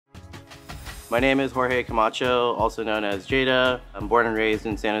My name is Jorge Camacho, also known as Jada. I'm born and raised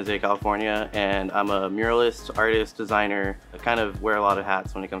in San Jose, California, and I'm a muralist, artist, designer. I kind of wear a lot of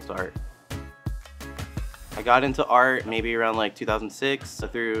hats when it comes to art. I got into art maybe around like 2006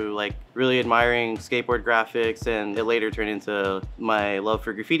 through like really admiring skateboard graphics, and it later turned into my love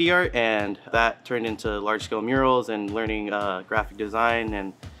for graffiti art, and that turned into large-scale murals and learning graphic design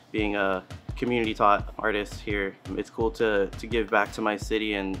and being a community taught artist here. It's cool to give back to my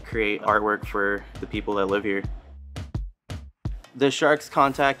city and create artwork for the people that live here. The Sharks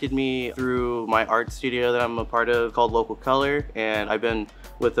contacted me through my art studio that I'm a part of called Local Color, and I've been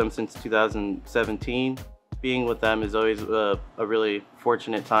with them since 2017. Being with them is always a really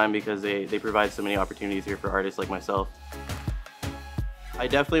fortunate time because they provide so many opportunities here for artists like myself. I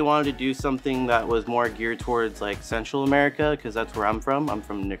definitely wanted to do something that was more geared towards like Central America, because that's where I'm from. I'm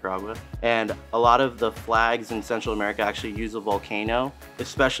from Nicaragua. And a lot of the flags in Central America actually use a volcano,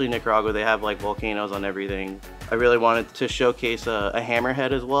 especially Nicaragua. They have like volcanoes on everything. I really wanted to showcase a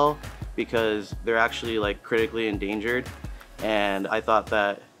hammerhead as well, because they're actually like critically endangered. And I thought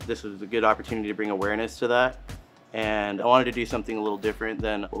that this was a good opportunity to bring awareness to that. And I wanted to do something a little different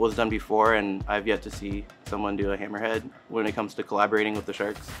than what was done before, and I've yet to see someone do a hammerhead when it comes to collaborating with the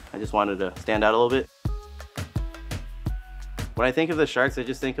Sharks. I just wanted to stand out a little bit. When I think of the Sharks, I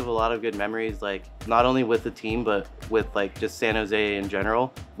just think of a lot of good memories, like not only with the team, but with like just San Jose in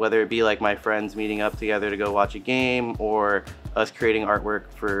general. Whether it be like my friends meeting up together to go watch a game, or us creating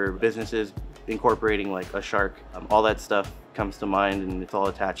artwork for businesses incorporating like a shark. All that stuff comes to mind, and it's all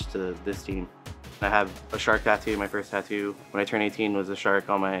attached to this team. I have a shark tattoo. My first tattoo when I turned 18 was a shark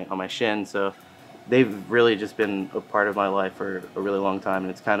on my shin, so they've really just been a part of my life for a really long time,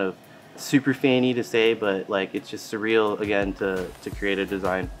 and it's kind of super fanny to say, but like it's just surreal again to create a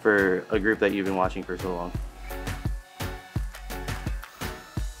design for a group that you've been watching for so long.